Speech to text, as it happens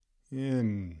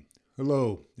And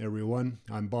hello, everyone.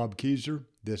 I'm Bob Keyser.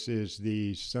 This is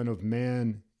the Son of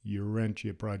Man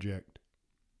Urantia Project.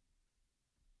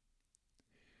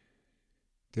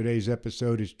 Today's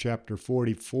episode is Chapter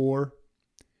 44.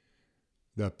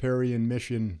 The Perean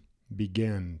Mission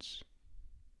begins.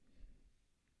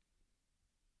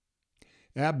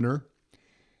 Abner,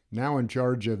 now in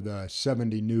charge of the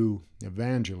 70 new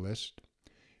evangelists,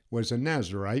 was a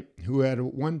Nazarite who had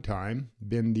at one time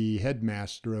been the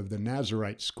headmaster of the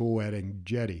Nazarite school at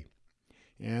Engedi,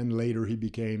 and later he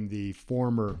became the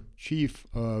former chief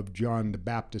of John the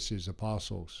Baptist's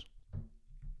apostles.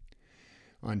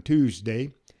 On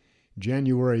Tuesday,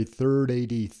 January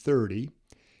 3rd, AD 30,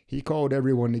 he called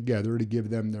everyone together to give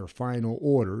them their final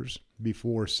orders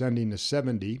before sending the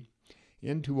 70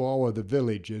 into all of the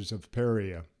villages of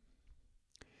Perea.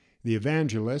 The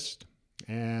evangelists,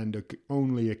 and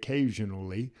only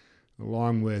occasionally,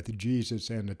 along with Jesus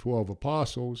and the 12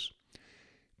 apostles,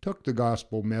 took the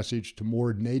gospel message to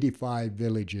more than 85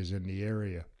 villages in the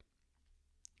area.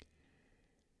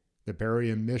 The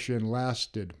Perean mission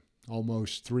lasted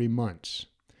almost 3 months,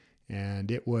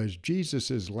 and it was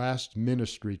Jesus' last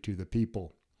ministry to the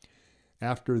people.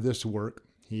 After this work,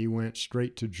 he went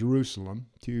straight to Jerusalem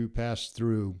to pass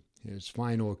through his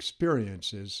final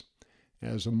experiences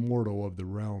as a mortal of the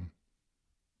realm.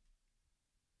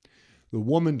 The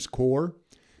woman's corps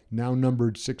now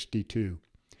numbered 62,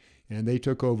 and they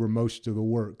took over most of the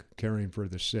work caring for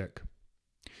the sick.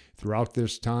 Throughout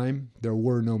this time, there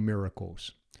were no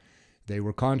miracles. They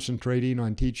were concentrating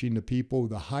on teaching the people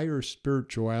the higher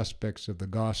spiritual aspects of the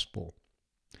gospel.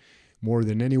 More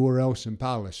than anywhere else in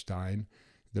Palestine,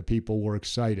 the people were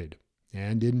excited,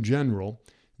 and in general,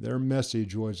 their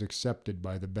message was accepted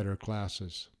by the better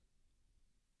classes.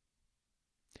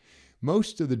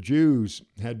 Most of the Jews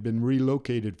had been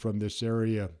relocated from this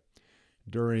area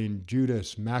during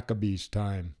Judas Maccabee's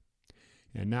time,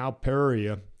 and now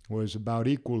Perea was about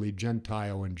equally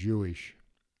Gentile and Jewish.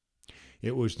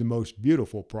 It was the most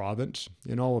beautiful province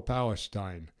in all of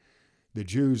Palestine. The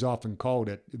Jews often called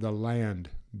it the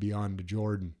land beyond the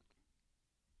Jordan.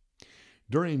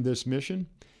 During this mission,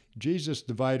 Jesus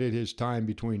divided his time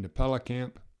between the Pella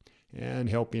camp and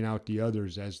helping out the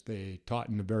others as they taught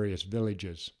in the various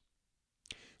villages.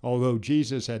 Although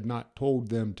Jesus had not told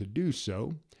them to do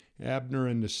so, Abner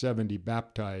and the 70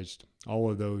 baptized all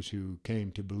of those who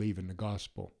came to believe in the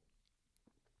gospel.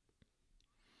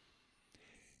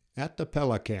 At the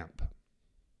Pella camp.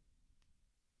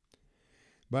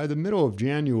 By the middle of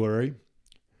January,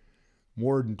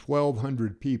 more than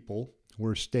 1,200 people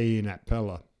were staying at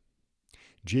Pella.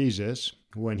 Jesus,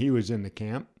 when he was in the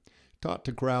camp, taught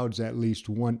the crowds at least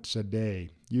once a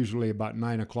day, usually about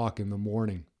 9 o'clock in the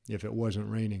morning, if it wasn't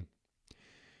raining.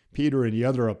 Peter and the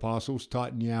other apostles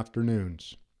taught in the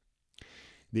afternoons.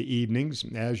 The evenings,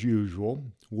 as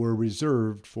usual, were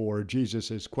reserved for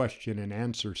Jesus' question and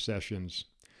answer sessions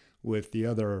with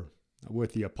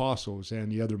the apostles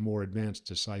and the other more advanced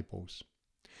disciples.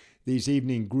 These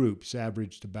evening groups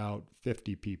averaged about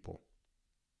 50 people.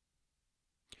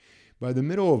 By the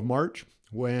middle of March,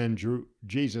 when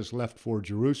Jesus left for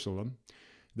Jerusalem,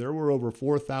 there were over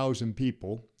 4,000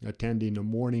 people attending the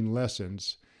morning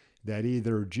lessons that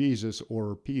either Jesus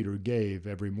or Peter gave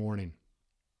every morning.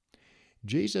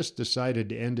 Jesus decided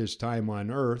to end his time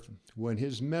on earth when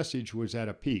his message was at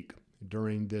a peak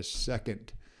during this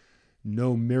second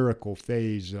no miracle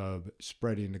phase of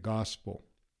spreading the gospel.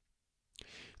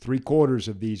 3/4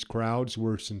 of these crowds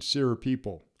were sincere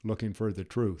people looking for the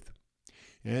truth,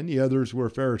 and the others were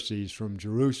Pharisees from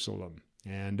Jerusalem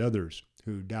and others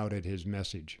who doubted his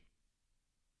message.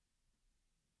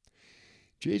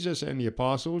 Jesus and the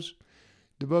apostles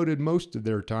devoted most of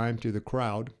their time to the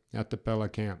crowd at the Pella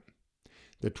camp.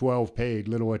 The 12 paid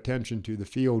little attention to the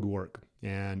field work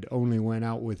and only went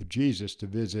out with Jesus to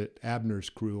visit Abner's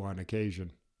crew on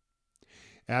occasion.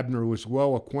 Abner was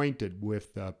well acquainted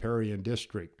with the Perean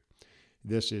district.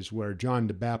 This is where John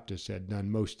the Baptist had done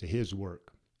most of his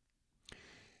work.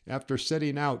 After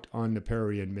setting out on the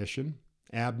Perean mission,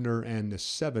 Abner and the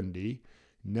 70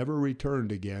 never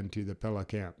returned again to the Pella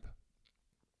camp.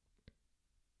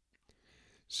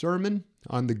 Sermon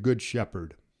on the Good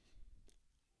Shepherd.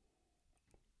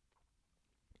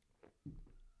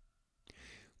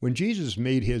 When Jesus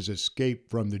made his escape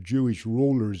from the Jewish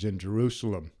rulers in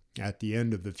Jerusalem at the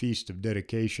end of the Feast of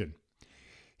Dedication,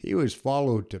 he was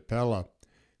followed to Pella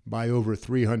by over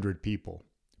 300 people,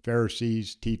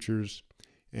 Pharisees, teachers,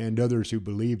 and others who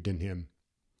believed in him.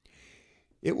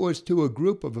 It was to a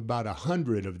group of about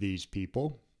 100 of these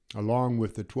people, along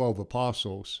with the 12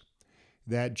 apostles,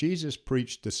 that Jesus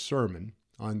preached the sermon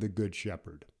on the Good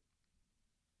Shepherd.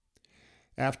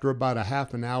 After about a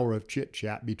half an hour of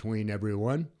chit-chat between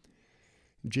everyone,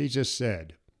 Jesus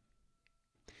said,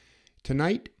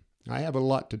 "Tonight, I have a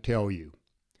lot to tell you.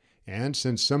 And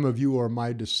since some of you are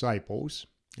my disciples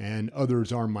and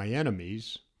others are my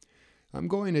enemies, I'm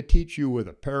going to teach you with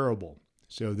a parable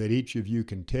so that each of you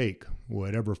can take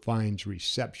whatever finds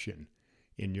reception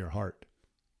in your heart.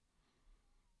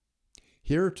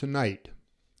 Here tonight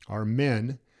are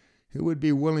men who would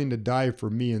be willing to die for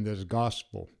me in this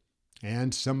gospel,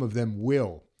 and some of them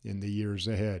will in the years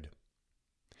ahead.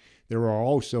 There are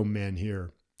also men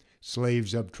here,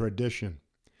 slaves of tradition,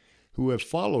 who have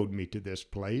followed me to this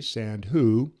place and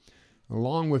who,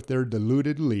 along with their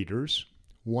deluded leaders,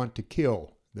 want to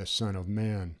kill the Son of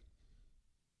Man.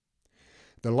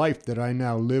 The life that I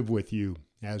now live with you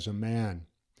as a man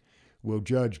will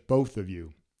judge both of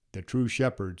you, the true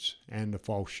shepherds and the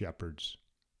false shepherds.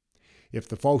 If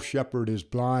the false shepherd is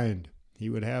blind, he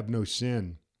would have no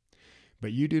sin.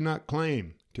 But you do not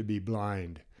claim to be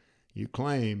blind. You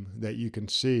claim that you can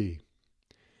see.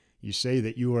 You say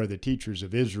that you are the teachers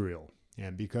of Israel,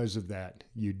 and because of that,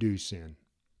 you do sin.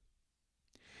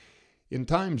 In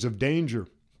times of danger,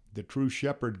 the true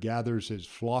shepherd gathers his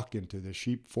flock into the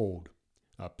sheepfold,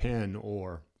 a pen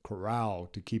or corral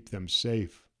to keep them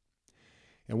safe.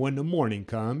 And when the morning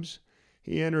comes,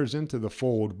 he enters into the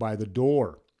fold by the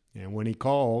door, and when he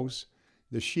calls,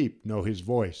 the sheep know his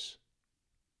voice.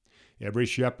 Every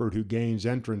shepherd who gains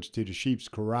entrance to the sheep's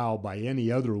corral by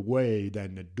any other way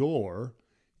than the door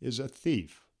is a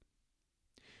thief.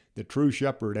 The true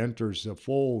shepherd enters the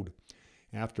fold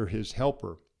after his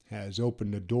helper has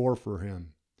opened the door for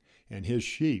him, and his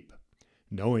sheep,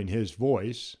 knowing his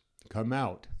voice, come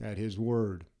out at his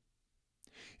word.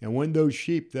 And when those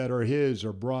sheep that are his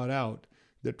are brought out,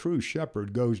 the true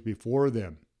shepherd goes before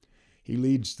them. He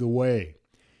leads the way,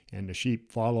 and the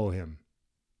sheep follow him.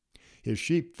 His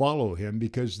sheep follow him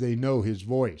because they know his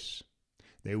voice.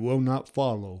 They will not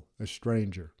follow a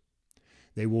stranger.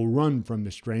 They will run from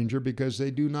the stranger because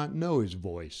they do not know his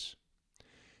voice.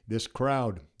 This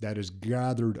crowd that is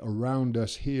gathered around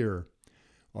us here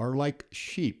are like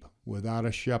sheep without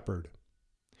a shepherd.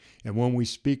 And when we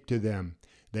speak to them,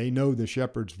 they know the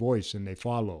shepherd's voice and they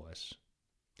follow us.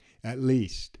 At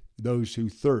least those who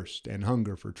thirst and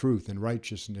hunger for truth and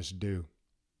righteousness do.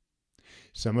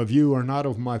 Some of you are not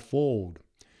of my fold.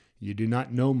 You do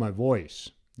not know my voice,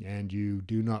 and you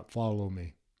do not follow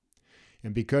me.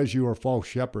 And because you are false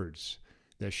shepherds,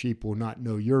 the sheep will not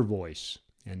know your voice,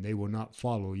 and they will not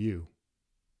follow you."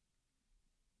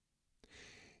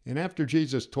 And after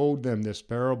Jesus told them this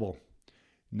parable,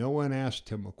 no one asked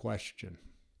him a question.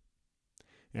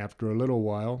 After a little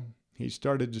while, he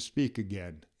started to speak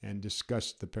again and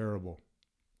discussed the parable.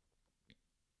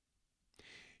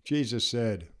 Jesus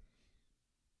said,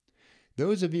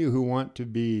 "Those of you who want to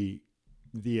be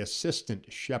the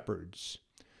assistant shepherds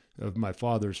of my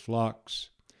Father's flocks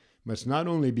must not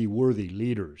only be worthy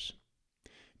leaders,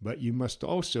 but you must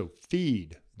also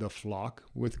feed the flock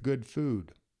with good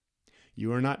food.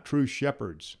 You are not true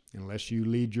shepherds unless you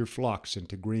lead your flocks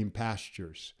into green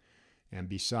pastures and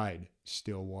beside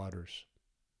still waters."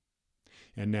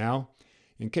 And now,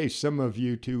 in case some of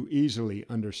you too easily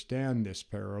understand this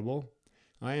parable,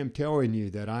 I am telling you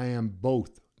that I am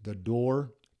both the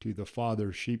door to the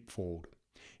Father's sheepfold,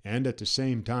 and at the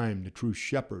same time the true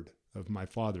shepherd of my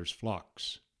Father's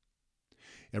flocks.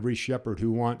 Every shepherd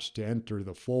who wants to enter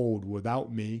the fold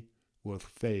without me will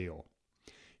fail,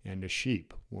 and the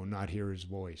sheep will not hear his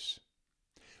voice.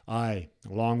 I,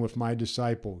 along with my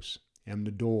disciples, am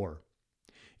the door.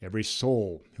 Every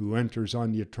soul who enters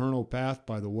on the eternal path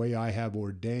by the way I have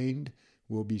ordained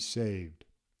will be saved,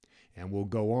 and will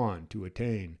go on to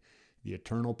attain the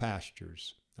eternal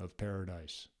pastures of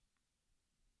paradise.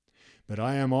 But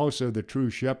I am also the true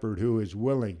shepherd who is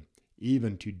willing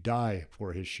even to die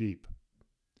for his sheep.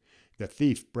 The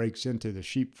thief breaks into the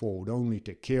sheepfold only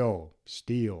to kill,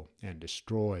 steal, and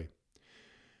destroy.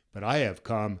 But I have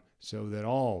come so that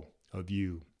all of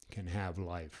you can have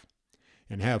life,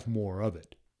 and have more of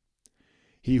it.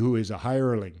 He who is a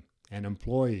hireling, an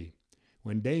employee,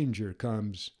 when danger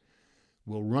comes,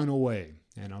 will run away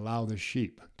and allow the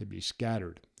sheep to be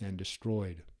scattered and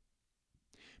destroyed.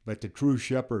 But the true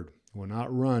shepherd will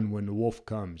not run when the wolf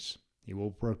comes. He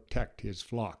will protect his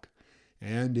flock,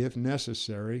 and, if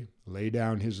necessary, lay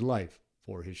down his life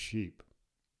for his sheep.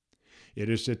 It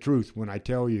is the truth when I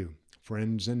tell you,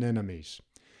 friends and enemies,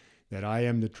 that I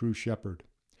am the true shepherd.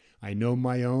 I know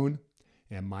my own,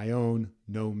 and my own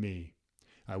know me.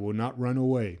 I will not run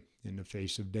away in the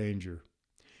face of danger.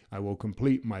 I will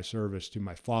complete my service to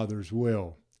my Father's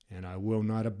will, and I will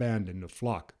not abandon the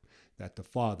flock that the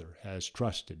Father has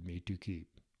trusted me to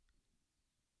keep.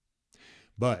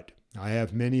 But I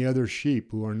have many other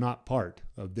sheep who are not part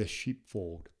of this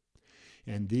sheepfold.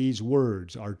 And these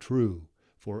words are true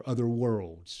for other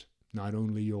worlds, not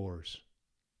only yours.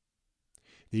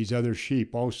 These other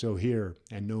sheep also hear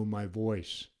and know my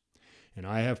voice. And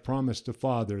I have promised the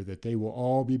Father that they will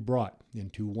all be brought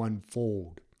into one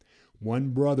fold, one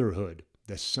brotherhood,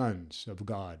 the sons of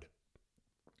God.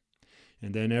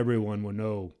 And then everyone will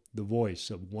know the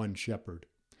voice of one shepherd,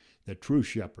 the true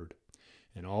shepherd,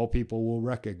 and all people will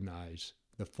recognize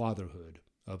the fatherhood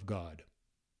of God.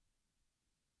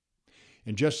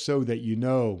 And just so that you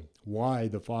know why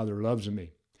the Father loves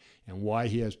me and why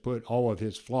he has put all of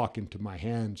his flock into my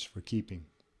hands for keeping,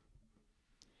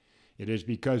 it is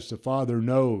because the Father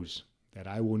knows that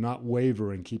I will not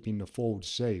waver in keeping the fold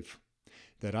safe,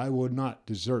 that I will not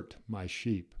desert my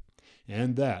sheep,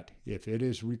 and that, if it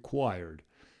is required,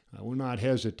 I will not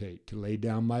hesitate to lay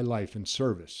down my life in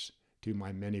service to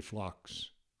my many flocks.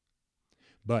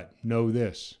 But know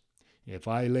this, if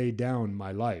I lay down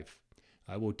my life,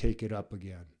 I will take it up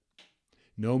again.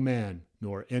 No man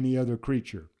nor any other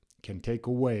creature can take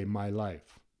away my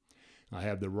life. I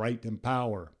have the right and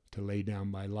power to lay down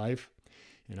my life,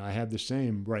 and I have the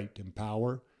same right and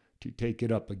power to take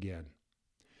it up again.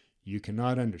 You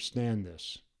cannot understand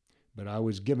this, but I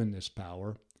was given this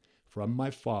power from my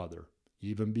Father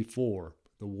even before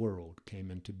the world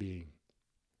came into being.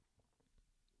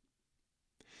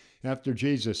 After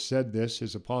Jesus said this,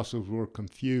 his apostles were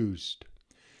confused.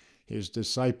 His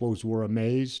disciples were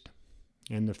amazed,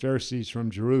 and the Pharisees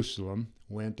from Jerusalem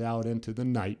went out into the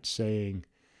night, saying,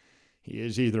 "He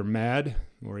is either mad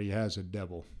or he has a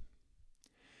devil."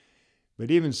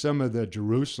 But even some of the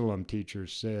Jerusalem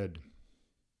teachers said,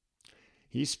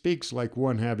 "He speaks like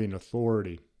one having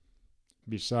authority.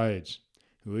 Besides,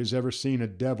 who has ever seen a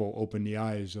devil open the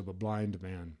eyes of a blind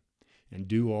man and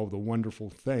do all the wonderful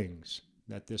things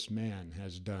that this man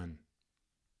has done?"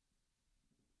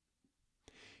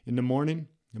 In the morning,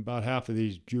 about half of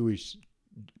these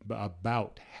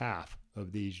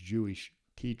Jewish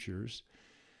teachers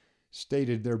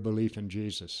stated their belief in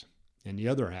Jesus, and the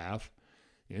other half,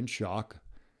 in shock,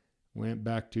 went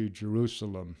back to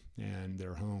Jerusalem and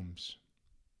their homes.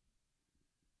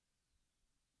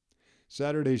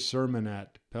 Saturday's sermon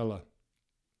at Pella.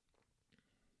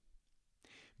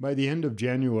 By the end of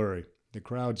January, the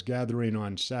crowds gathering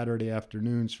on Saturday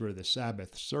afternoons for the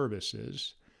Sabbath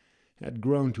services had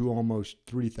grown to almost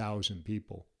 3,000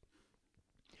 people.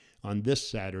 On this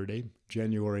Saturday,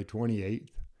 January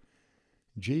 28th,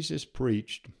 Jesus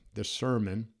preached the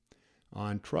sermon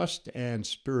on trust and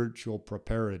spiritual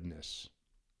preparedness.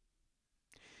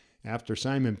 After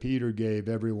Simon Peter gave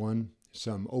everyone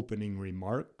some opening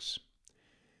remarks,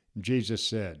 Jesus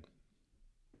said,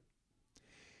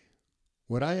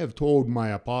 "What I have told my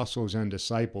apostles and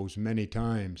disciples many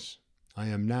times, I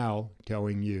am now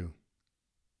telling you.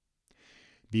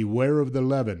 Beware of the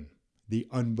leaven, the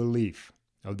unbelief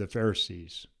of the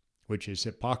Pharisees, which is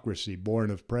hypocrisy born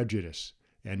of prejudice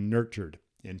and nurtured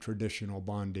in traditional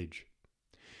bondage.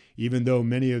 Even though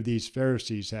many of these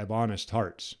Pharisees have honest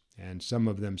hearts, and some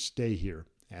of them stay here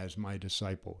as my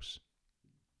disciples.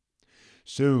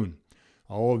 Soon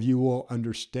all of you will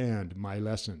understand my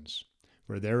lessons,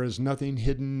 for there is nothing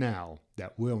hidden now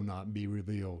that will not be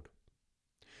revealed.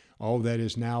 All that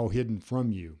is now hidden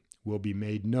from you will be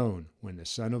made known when the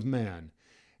Son of Man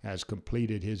has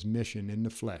completed his mission in the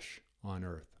flesh on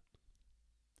earth.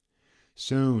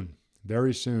 Soon,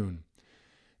 very soon,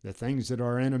 the things that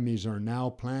our enemies are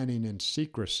now planning in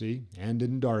secrecy and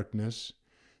in darkness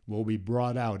will be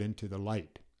brought out into the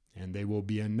light, and they will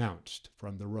be announced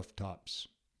from the rooftops.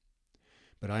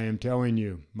 But I am telling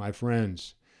you, my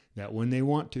friends, that when they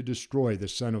want to destroy the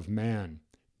Son of Man,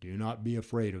 do not be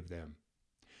afraid of them.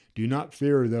 Do not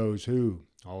fear those who,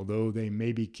 although they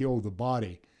maybe kill the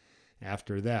body,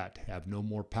 after that have no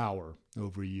more power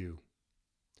over you.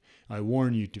 I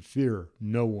warn you to fear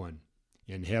no one,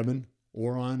 in heaven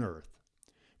or on earth,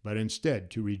 but instead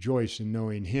to rejoice in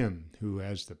knowing him who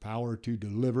has the power to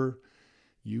deliver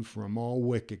you from all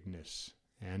wickedness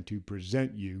and to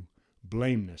present you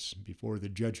blameless before the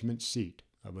judgment seat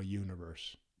of a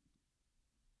universe.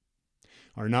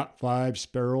 Are not 5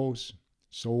 sparrows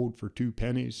sold for 2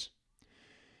 pennies?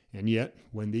 And yet,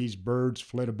 when these birds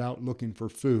flit about looking for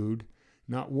food,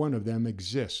 not one of them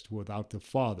exists without the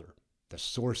Father, the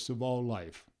source of all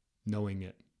life, knowing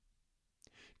it.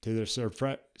 To the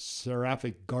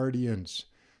seraphic guardians,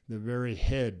 the very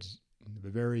hairs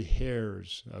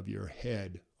of your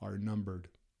head are numbered.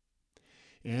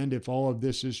 And if all of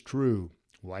this is true,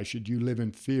 why should you live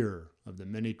in fear of the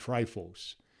many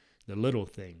trifles, the little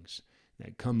things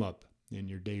that come up in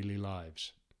your daily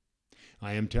lives?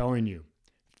 I am telling you,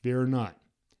 Fear not,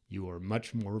 you are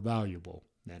much more valuable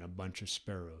than a bunch of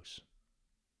sparrows.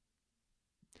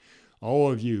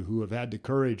 All of you who have had the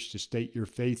courage to state your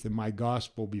faith in my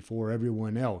gospel before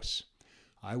everyone else,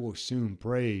 I will soon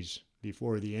praise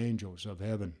before the angels of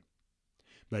heaven.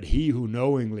 But he who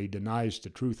knowingly denies the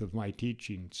truth of my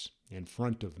teachings in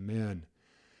front of men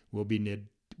will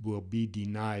be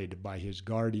denied by his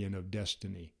guardian of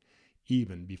destiny,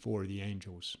 even before the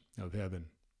angels of heaven.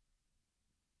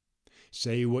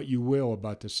 Say what you will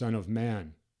about the Son of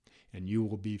Man, and you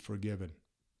will be forgiven.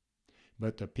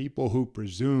 But the people who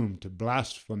presume to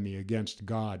blaspheme against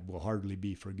God will hardly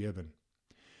be forgiven,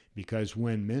 because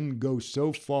when men go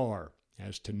so far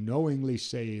as to knowingly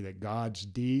say that God's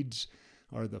deeds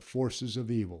are the forces of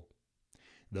evil,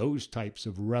 those types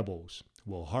of rebels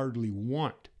will hardly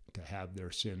want to have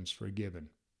their sins forgiven.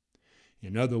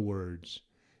 In other words,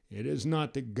 it is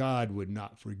not that God would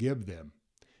not forgive them,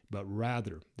 but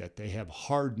rather that they have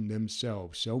hardened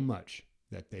themselves so much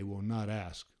that they will not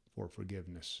ask for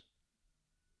forgiveness.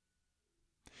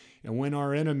 And when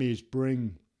our enemies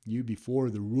bring you before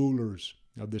the rulers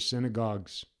of the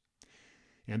synagogues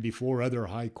and before other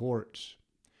high courts,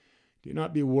 do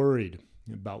not be worried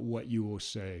about what you will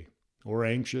say or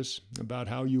anxious about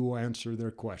how you will answer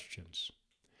their questions,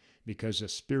 because the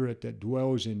Spirit that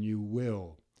dwells in you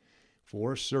will,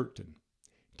 for certain,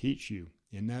 teach you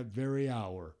in that very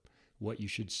hour what you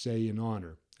should say in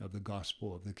honor of the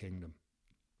gospel of the kingdom.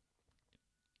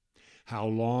 How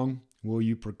long will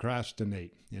you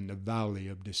procrastinate in the valley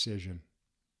of decision?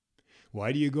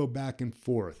 Why do you go back and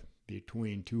forth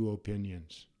between two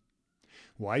opinions?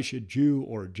 Why should Jew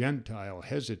or Gentile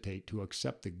hesitate to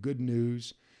accept the good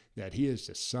news that he is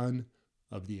the Son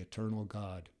of the eternal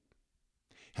God?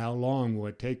 How long will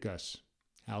it take us?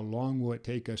 How long will it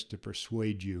take us to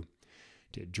persuade you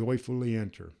to joyfully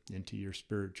enter into your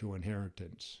spiritual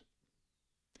inheritance?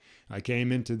 I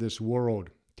came into this world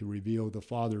to reveal the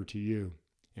Father to you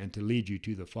and to lead you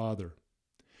to the Father.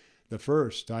 The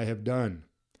first I have done,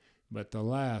 but the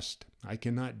last I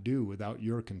cannot do without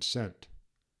your consent.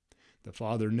 The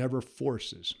Father never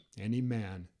forces any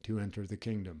man to enter the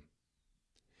kingdom.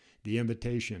 The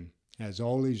invitation has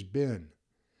always been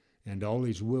and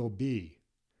always will be,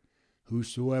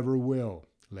 whosoever will,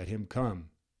 let him come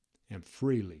and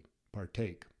freely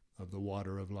partake of the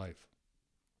water of life.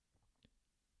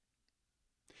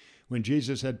 When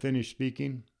Jesus had finished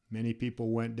speaking, many people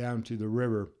went down to the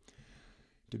river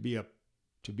to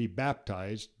be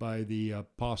baptized by the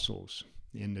apostles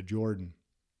in the Jordan,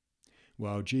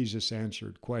 while Jesus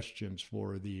answered questions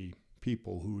for the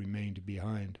people who remained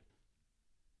behind.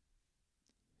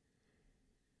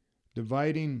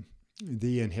 Dividing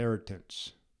the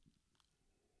inheritance.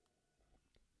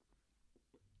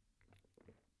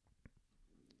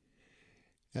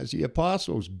 As the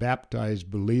apostles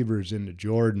baptized believers in the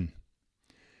Jordan,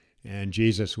 and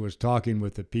Jesus was talking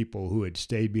with the people who had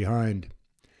stayed behind,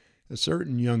 a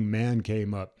certain young man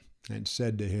came up and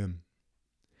said to him,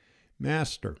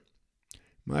 "Master,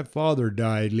 my father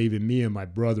died, leaving me and my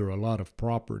brother a lot of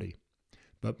property,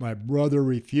 but my brother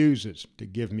refuses to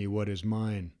give me what is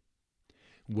mine.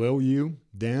 Will you,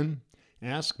 then,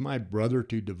 ask my brother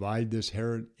to divide this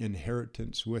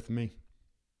inheritance with me?"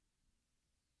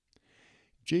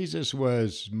 Jesus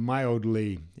was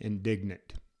mildly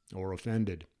indignant or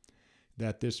offended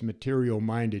that this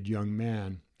material-minded young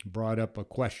man brought up a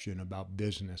question about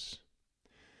business.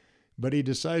 But he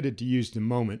decided to use the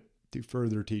moment to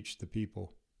further teach the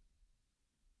people.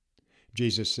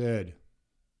 Jesus said,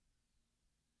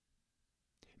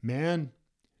 "Man,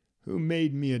 who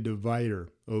made me a divider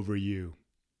over you?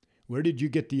 Where did you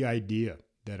get the idea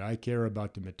that I care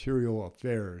about the material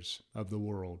affairs of the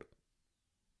world?"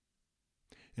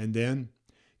 And then,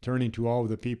 turning to all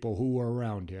the people who were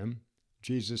around him,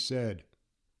 Jesus said,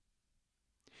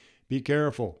 "Be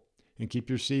careful and keep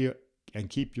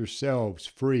yourselves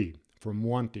free from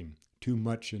wanting too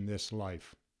much in this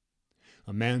life.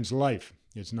 A man's life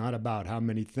is not about how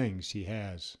many things he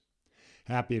has.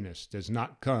 Happiness does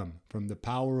not come from the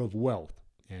power of wealth,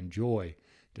 and joy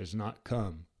does not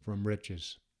come from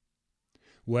riches.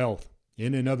 Wealth,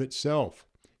 in and of itself,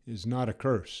 is not a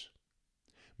curse,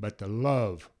 but the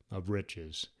love of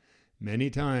riches many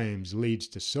times leads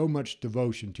to so much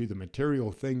devotion to the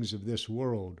material things of this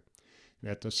world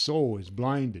that the soul is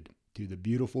blinded to the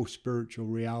beautiful spiritual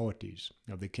realities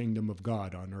of the kingdom of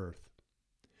God on earth,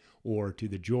 or to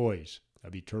the joys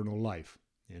of eternal life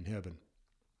in heaven.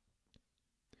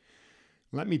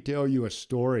 Let me tell you a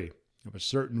story of a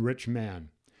certain rich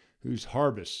man whose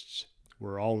harvests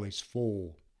were always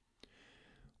full.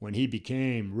 When he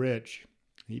became rich,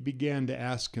 he began to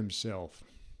ask himself,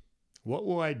 What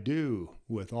will I do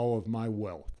with all of my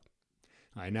wealth?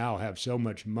 I now have so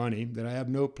much money that I have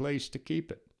no place to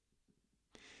keep it.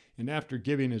 And after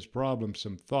giving his problem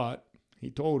some thought, he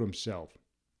told himself,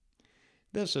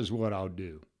 this is what I'll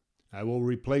do. I will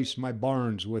replace my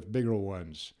barns with bigger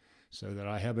ones, so that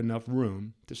I have enough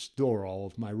room to store all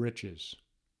of my riches.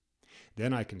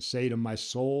 Then I can say to my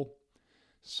soul,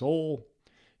 Soul,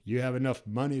 you have enough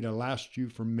money to last you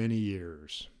for many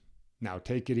years. Now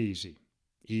take it easy.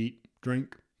 Eat,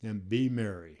 drink, and be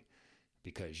merry,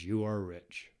 because you are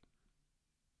rich.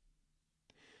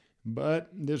 But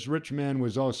this rich man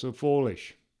was also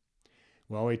foolish.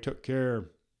 While he took care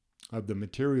of the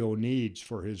material needs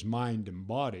for his mind and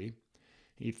body,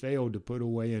 he failed to put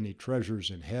away any treasures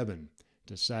in heaven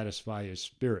to satisfy his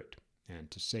spirit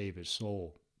and to save his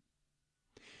soul.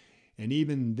 And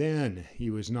even then, he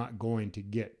was not going to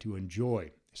get to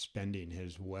enjoy spending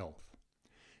his wealth,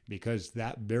 because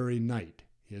that very night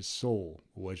his soul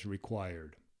was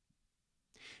required.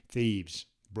 Thieves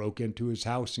broke into his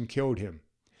house and killed him,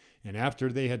 and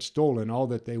after they had stolen all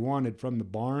that they wanted from the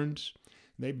barns,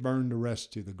 they burned the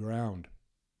rest to the ground.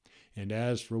 And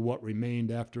as for what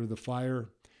remained after the fire,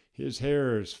 his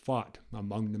heirs fought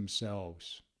among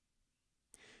themselves.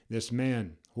 This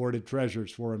man hoarded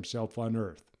treasures for himself on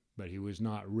earth, but he was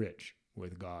not rich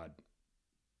with God.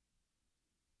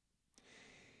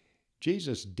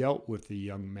 Jesus dealt with the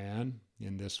young man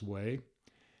in this way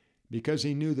because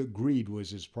he knew that greed was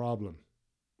his problem.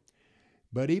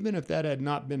 But even if that had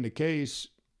not been the case,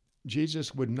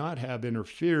 Jesus would not have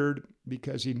interfered,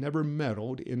 because he never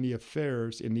meddled in the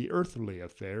earthly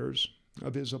affairs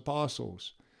of his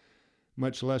apostles,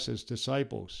 much less his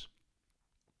disciples.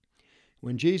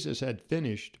 When Jesus had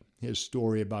finished his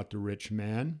story about the rich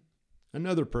man,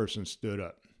 another person stood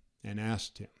up and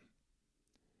asked him,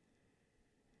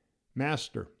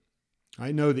 Master,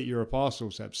 I know that your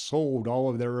apostles have sold all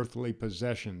of their earthly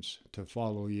possessions to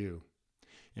follow you,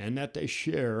 and that they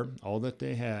share all that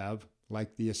they have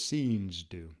like the Essenes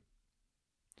do.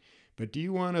 But do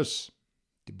you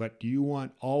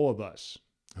want all of us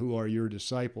who are your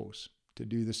disciples to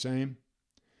do the same?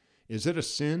 Is it a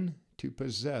sin to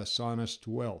possess honest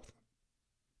wealth?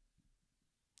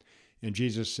 And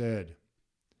Jesus said,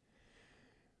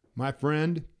 My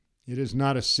friend, it is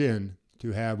not a sin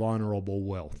to have honorable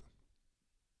wealth.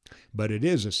 But it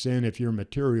is a sin if your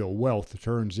material wealth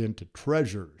turns into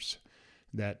treasures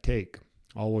that take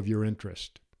all of your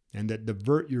interest and that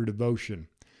divert your devotion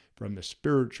from the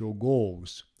spiritual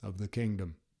goals of the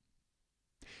kingdom.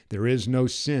 There is no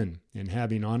sin in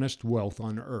having honest wealth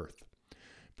on earth,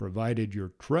 provided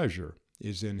your treasure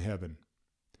is in heaven.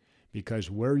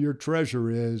 Because where your treasure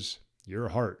is, your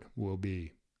heart will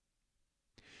be.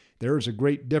 There is a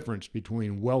great difference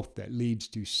between wealth that leads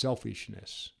to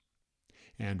selfishness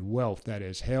and wealth that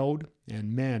is held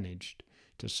and managed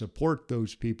to support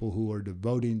those people who are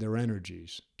devoting their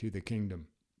energies to the kingdom.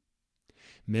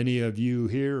 Many of you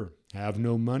here have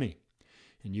no money,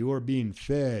 and you are being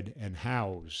fed and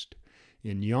housed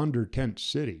in yonder tent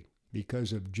city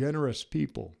because of generous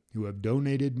people who have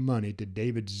donated money to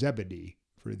David Zebedee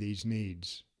for these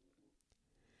needs.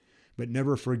 But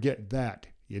never forget that,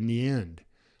 in the end,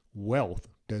 wealth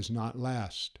does not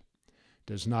last,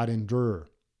 does not endure.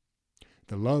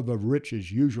 The love of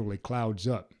riches usually clouds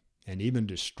up and even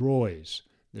destroys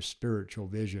the spiritual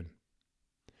vision.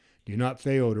 Do not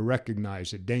fail to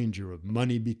recognize the danger of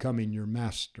money becoming your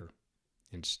master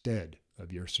instead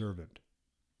of your servant.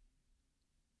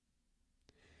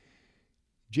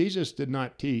 Jesus did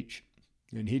not teach,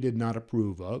 and he did not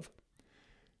approve of,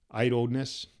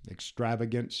 idleness,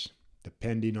 extravagance,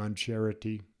 depending on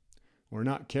charity, or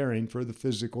not caring for the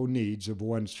physical needs of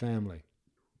one's family.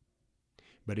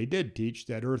 But he did teach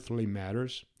that earthly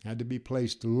matters had to be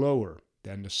placed lower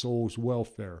than the soul's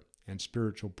welfare and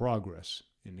spiritual progress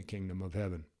in the kingdom of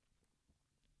heaven.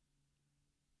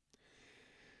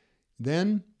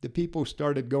 Then the people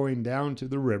started going down to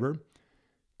the river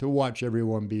to watch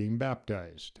everyone being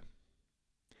baptized.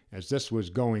 As this was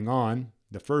going on,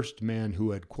 the first man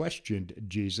who had questioned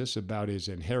Jesus about his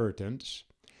inheritance,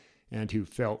 and who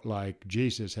felt like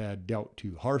Jesus had dealt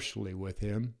too harshly with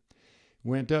him,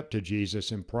 went up to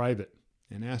Jesus in private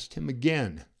and asked him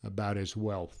again about his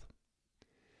wealth.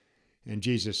 And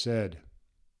Jesus said,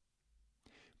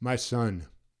 My son,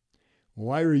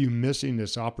 why are you missing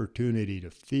this opportunity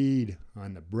to feed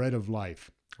on the bread of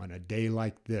life on a day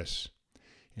like this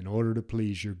in order to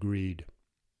please your greed?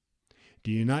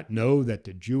 Do you not know that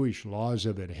the Jewish laws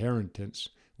of inheritance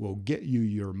will get you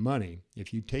your money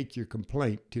if you take your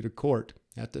complaint to the court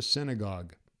at the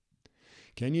synagogue?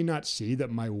 Can you not see that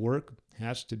my work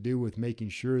has to do with making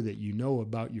sure that you know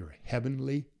about your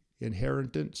heavenly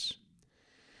inheritance?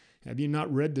 Have you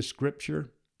not read the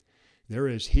scripture? There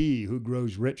is he who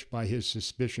grows rich by his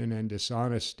suspicion and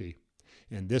dishonesty,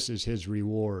 and this is his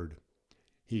reward.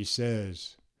 He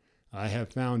says, I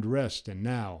have found rest, and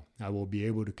now I will be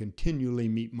able to continually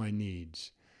meet my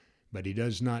needs. But he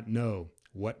does not know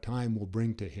what time will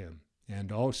bring to him,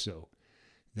 and also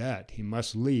that he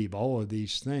must leave all of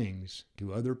these things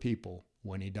to other people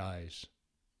when he dies.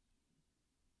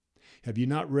 Have you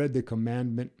not read the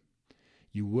commandment,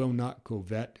 you will not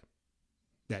covet,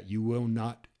 that you will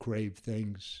not crave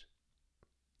things?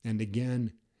 And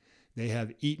again, they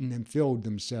have eaten and filled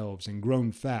themselves and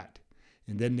grown fat,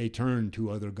 and then they turn to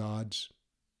other gods.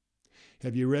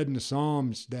 Have you read in the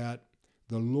Psalms that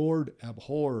the Lord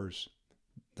abhors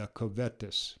the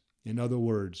covetous? In other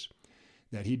words,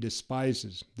 that he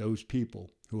despises those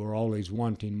people who are always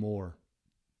wanting more.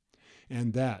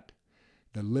 And that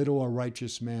the little a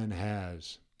righteous man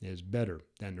has is better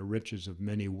than the riches of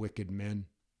many wicked men.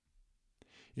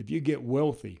 If you get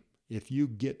wealthy, if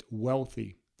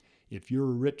your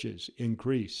riches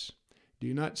increase,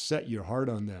 do not set your heart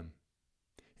on them.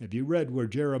 Have you read where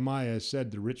Jeremiah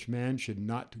said the rich man should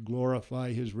not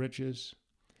glorify his riches?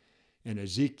 And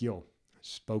Ezekiel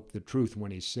spoke the truth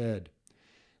when he said,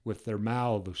 with their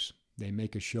mouths they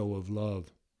make a show of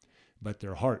love, but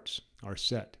their hearts are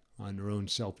set on their own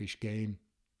selfish gain.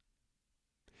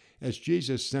 As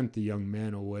Jesus sent the young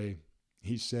man away,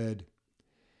 he said,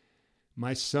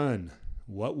 My son,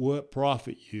 what will it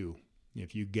profit you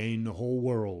if you gain the whole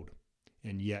world,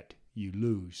 and yet you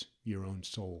lose your own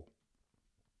soul?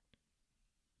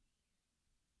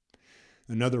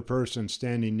 Another person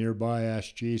standing nearby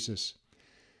asked Jesus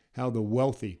how the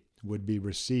wealthy would be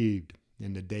received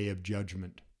in the day of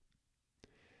judgment.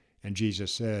 And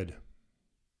Jesus said,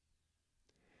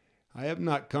 I have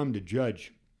not come to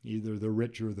judge either the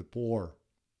rich or the poor.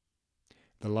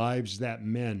 The lives that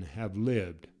men have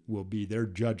lived will be their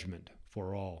judgment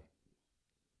for all.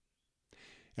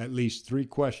 At least 3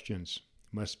 questions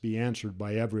must be answered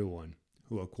by everyone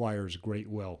who acquires great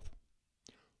wealth.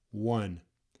 1.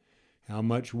 How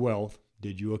much wealth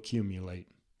did you accumulate?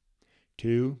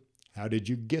 2. How did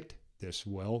you get this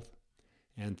wealth?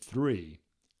 And 3.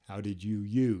 How did you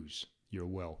use your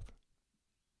wealth?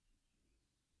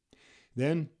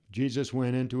 Then Jesus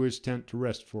went into his tent to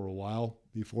rest for a while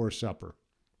before supper.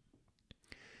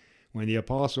 When the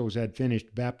apostles had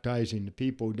finished baptizing the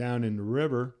people down in the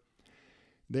river,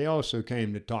 they also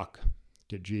came to talk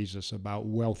to Jesus about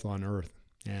wealth on earth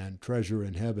and treasure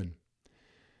in heaven.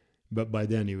 But by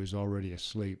then he was already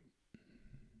asleep.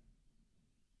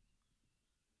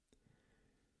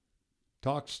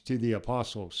 Talks to the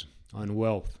apostles on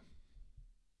wealth.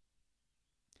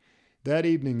 That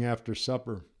evening after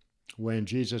supper, when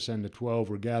Jesus and the 12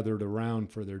 were gathered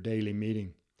around for their daily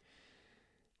meeting,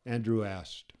 Andrew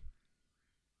asked,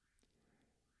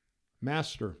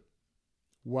 Master,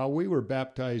 while we were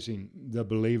baptizing the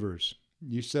believers,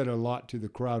 you said a lot to the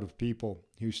crowd of people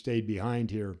who stayed behind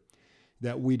here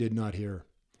that we did not hear.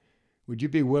 Would you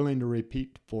be willing to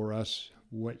repeat for us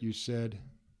what you said?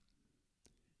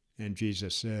 And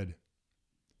Jesus said,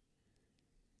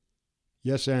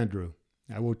 Yes, Andrew,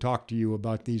 I will talk to you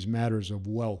about these matters of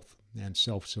wealth and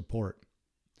self-support.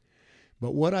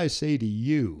 But what I say to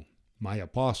you, my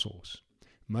apostles,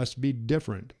 must be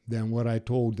different than what I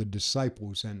told the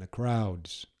disciples and the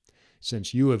crowds,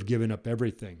 since you have given up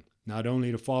everything, not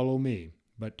only to follow me,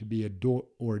 but to be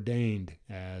ordained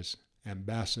as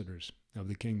ambassadors of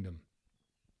the kingdom.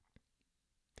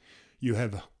 You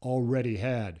have already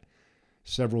had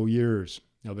several years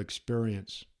of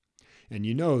experience, and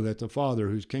you know that the Father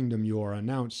whose kingdom you are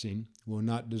announcing will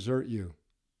not desert you.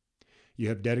 You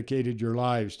have dedicated your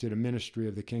lives to the ministry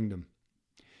of the kingdom.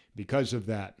 Because of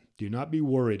that, do not be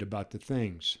worried about the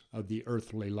things of the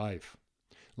earthly life,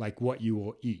 like what you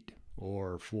will eat,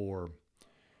 or for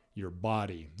your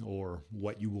body, or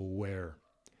what you will wear.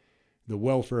 The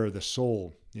welfare of the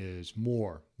soul is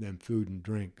more than food and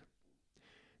drink.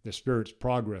 The Spirit's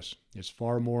progress is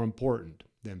far more important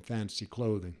than fancy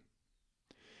clothing.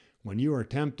 When you are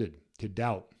tempted to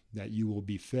doubt that you will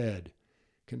be fed,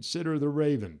 consider the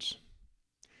ravens.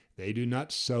 They do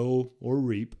not sow or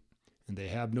reap, and they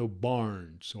have no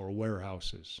barns or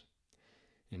warehouses.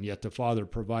 And yet the Father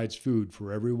provides food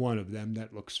for every one of them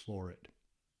that looks for it.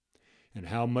 And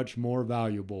how much more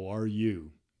valuable are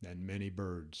you than many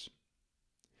birds?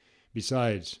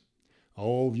 Besides,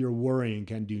 all of your worrying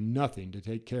can do nothing to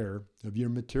take care of your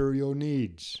material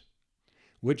needs.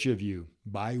 Which of you,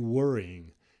 by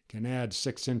worrying, can add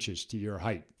 6 inches to your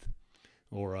height,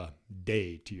 or a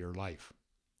day to your life?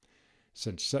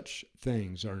 Since such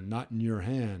things are not in your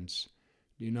hands,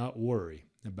 do not worry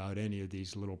about any of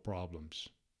these little problems.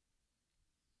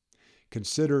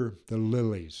 Consider the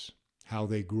lilies, how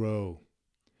they grow.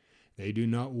 They do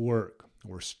not work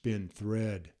or spin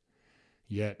thread.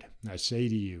 Yet, I say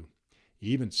to you,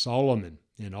 even Solomon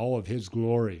in all of his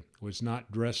glory was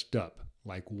not dressed up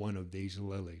like one of these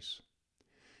lilies.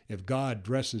 If God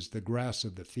dresses the grass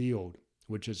of the field,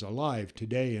 which is alive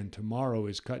today and tomorrow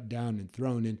is cut down and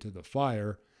thrown into the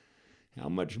fire, how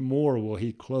much more will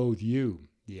he clothe you,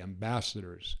 the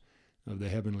ambassadors of the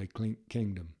heavenly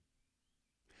kingdom?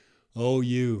 O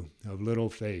you of little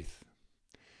faith,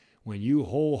 when you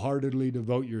wholeheartedly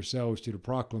devote yourselves to the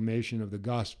proclamation of the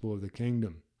gospel of the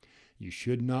kingdom, you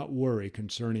should not worry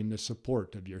concerning the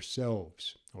support of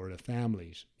yourselves or the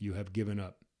families you have given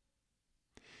up.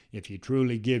 If you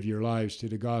truly give your lives to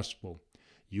the gospel,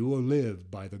 you will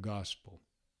live by the gospel.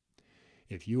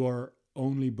 If you are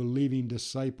only believing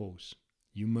disciples,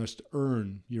 you must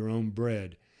earn your own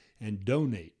bread and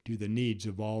donate to the needs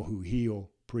of all who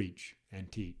heal, preach,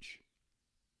 and teach.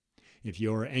 If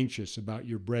you are anxious about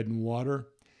your bread and water,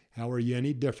 how are you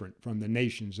any different from the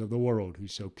nations of the world who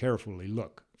so carefully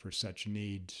look for such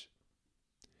needs?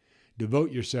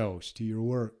 Devote yourselves to your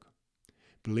work,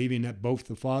 believing that both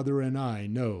the Father and I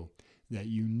know that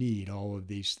you need all of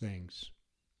these things.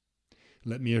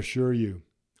 Let me assure you,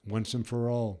 once and for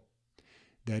all,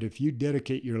 that if you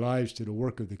dedicate your lives to the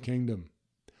work of the kingdom,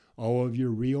 all of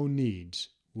your real needs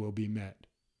will be met.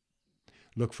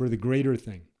 Look for the greater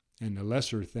thing, and the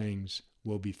lesser things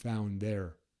will be found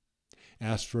there.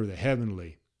 Ask for the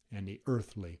heavenly, and the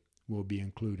earthly will be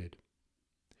included.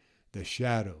 The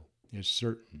shadow is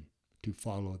certain to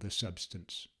follow the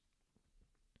substance.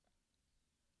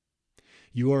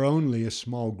 You are only a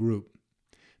small group,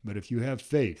 but if you have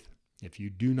faith, if you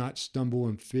do not stumble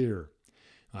in fear,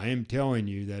 I am telling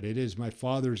you that it is my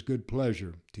Father's good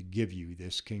pleasure to give you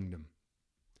this kingdom.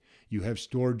 You have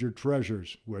stored your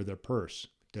treasures where the purse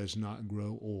does not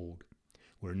grow old,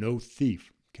 where no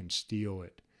thief can steal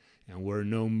it, and where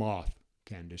no moth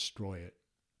can destroy it.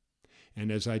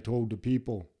 And as I told the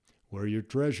people, where your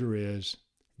treasure is,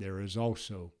 there is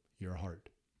also your heart.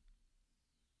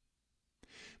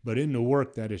 But in the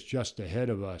work that is just ahead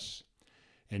of us,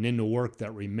 and in the work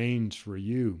that remains for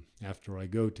you after I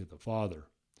go to the Father,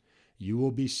 you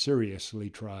will be seriously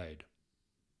tried.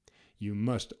 You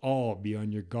must all be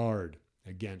on your guard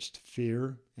against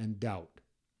fear and doubt.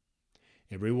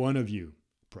 Every one of you,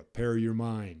 prepare your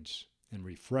minds and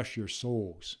refresh your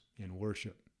souls in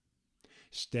worship.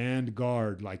 Stand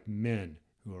guard like men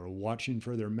who are watching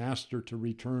for their master to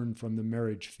return from the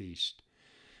marriage feast,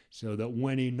 so that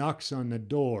when he knocks on the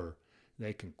door,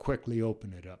 they can quickly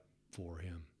open it up for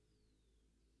him.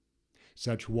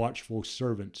 Such watchful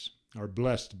servants are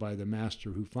blessed by the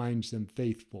master who finds them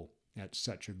faithful at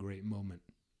such a great moment.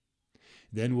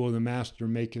 Then will the master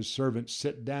make his servants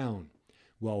sit down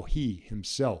while he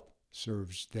himself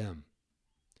serves them.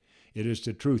 It is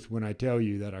the truth when I tell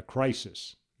you that a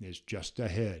crisis is just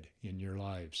ahead in your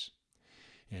lives,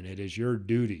 and it is your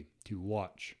duty to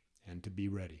watch and to be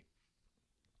ready.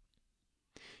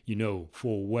 You know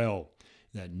full well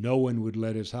that no one would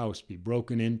let his house be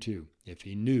broken into if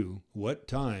he knew what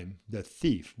time the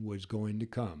thief was going to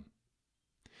come.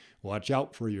 Watch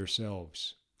out for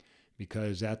yourselves,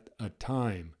 because at a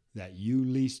time that you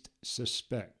least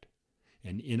suspect,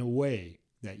 and in a way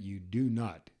that you do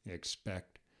not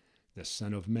expect, the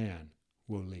Son of Man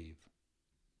will leave.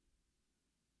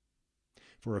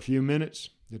 For a few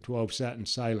minutes, the 12 sat in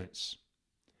silence.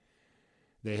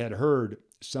 They had heard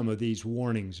some of these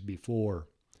warnings before,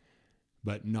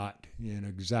 but not in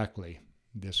exactly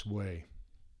this way.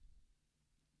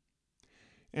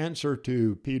 Answer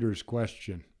to Peter's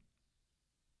question.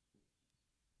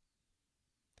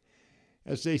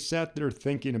 As they sat there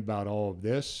thinking about all of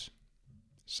this,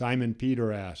 Simon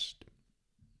Peter asked,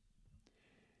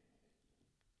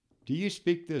 "Do you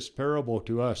speak this parable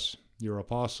to us, your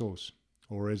apostles,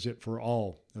 or is it for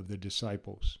all of the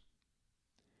disciples?"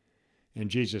 And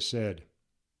Jesus said,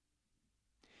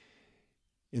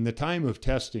 "In the time of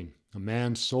testing, a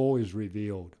man's soul is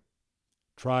revealed.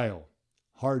 Trial,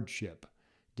 hardship,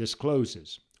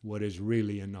 discloses what is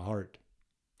really in the heart.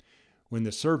 When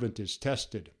the servant is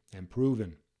tested and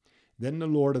proven, then the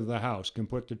Lord of the house can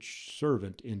put the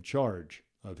servant in charge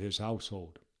of his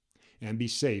household and be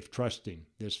safe trusting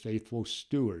this faithful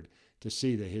steward to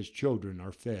see that his children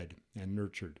are fed and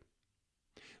nurtured.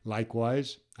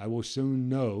 Likewise, I will soon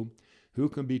know who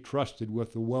can be trusted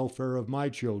with the welfare of my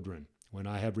children when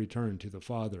I have returned to the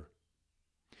Father.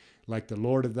 Like the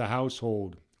Lord of the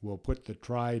household will put the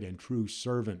tried and true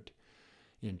servant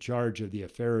in charge of the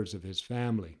affairs of his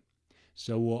family,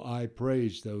 so will I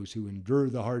praise those who endure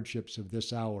the hardships of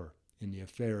this hour in the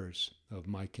affairs of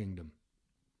my kingdom.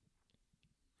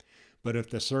 But if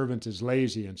the servant is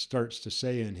lazy and starts to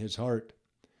say in his heart,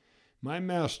 my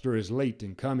master is late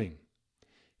in coming,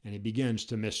 and he begins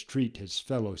to mistreat his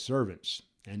fellow servants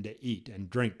and to eat and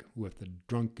drink with the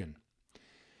drunken,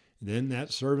 then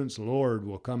that servant's Lord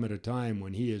will come at a time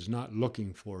when he is not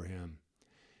looking for him,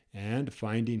 and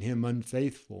finding him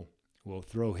unfaithful, will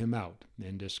throw him out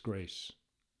in disgrace.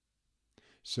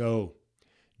 So,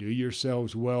 do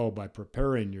yourselves well by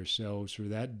preparing yourselves for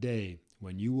that day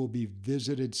when you will be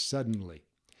visited suddenly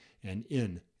and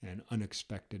in an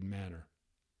unexpected manner.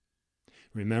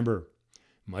 Remember,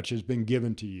 much has been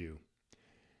given to you.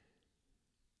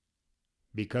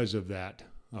 Because of that,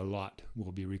 a lot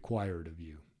will be required of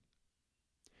you.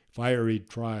 Fiery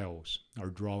trials are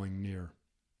drawing near.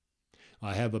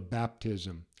 I have a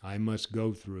baptism I must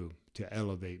go through to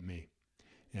elevate me,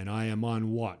 and I am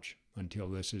on watch until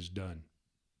this is done.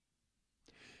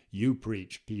 You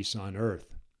preach peace on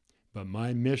earth, but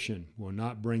my mission will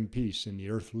not bring peace in the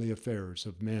earthly affairs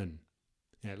of men,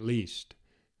 at least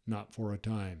not for a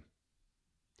time.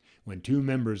 When 2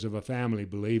 members of a family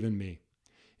believe in me,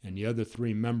 and the other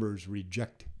 3 members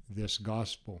reject this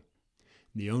gospel,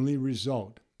 the only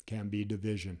result can be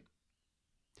division.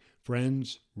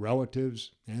 Friends,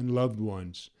 relatives, and loved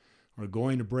ones are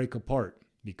going to break apart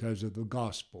because of the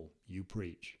gospel you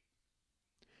preach.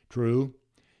 True,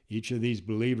 each of these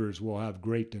believers will have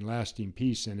great and lasting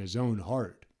peace in his own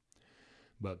heart,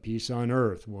 but peace on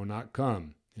earth will not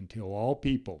come until all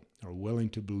people are willing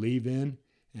to believe in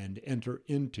and enter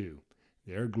into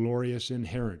their glorious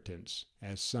inheritance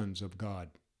as sons of God.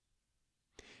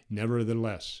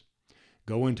 Nevertheless,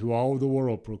 go into all the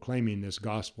world proclaiming this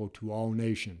gospel to all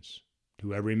nations,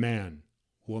 to every man,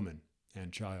 woman,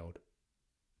 and child.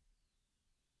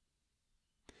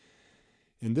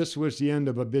 And this was the end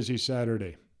of a busy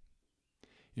Saturday.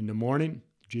 In the morning,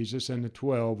 Jesus and the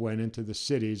 12 went into the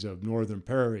cities of northern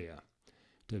Perea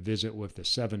to visit with the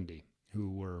 70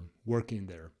 who were working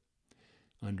there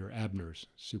under Abner's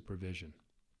supervision.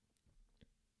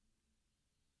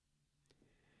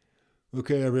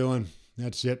 Okay, everyone,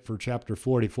 that's it for chapter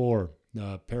 44.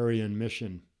 The Perean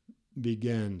mission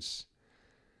begins.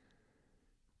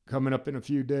 Coming up in a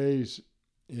few days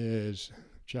is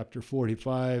chapter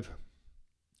 45,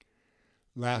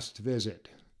 last visit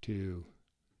to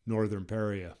northern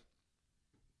Perea.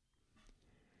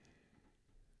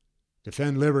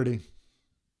 Defend liberty.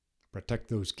 Protect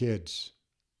those kids.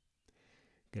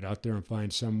 Get out there and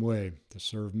find some way to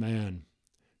serve man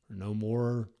for no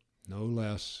more, no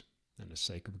less than the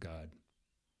sake of God.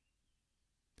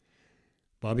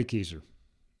 Bobby Keyser,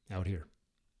 out here.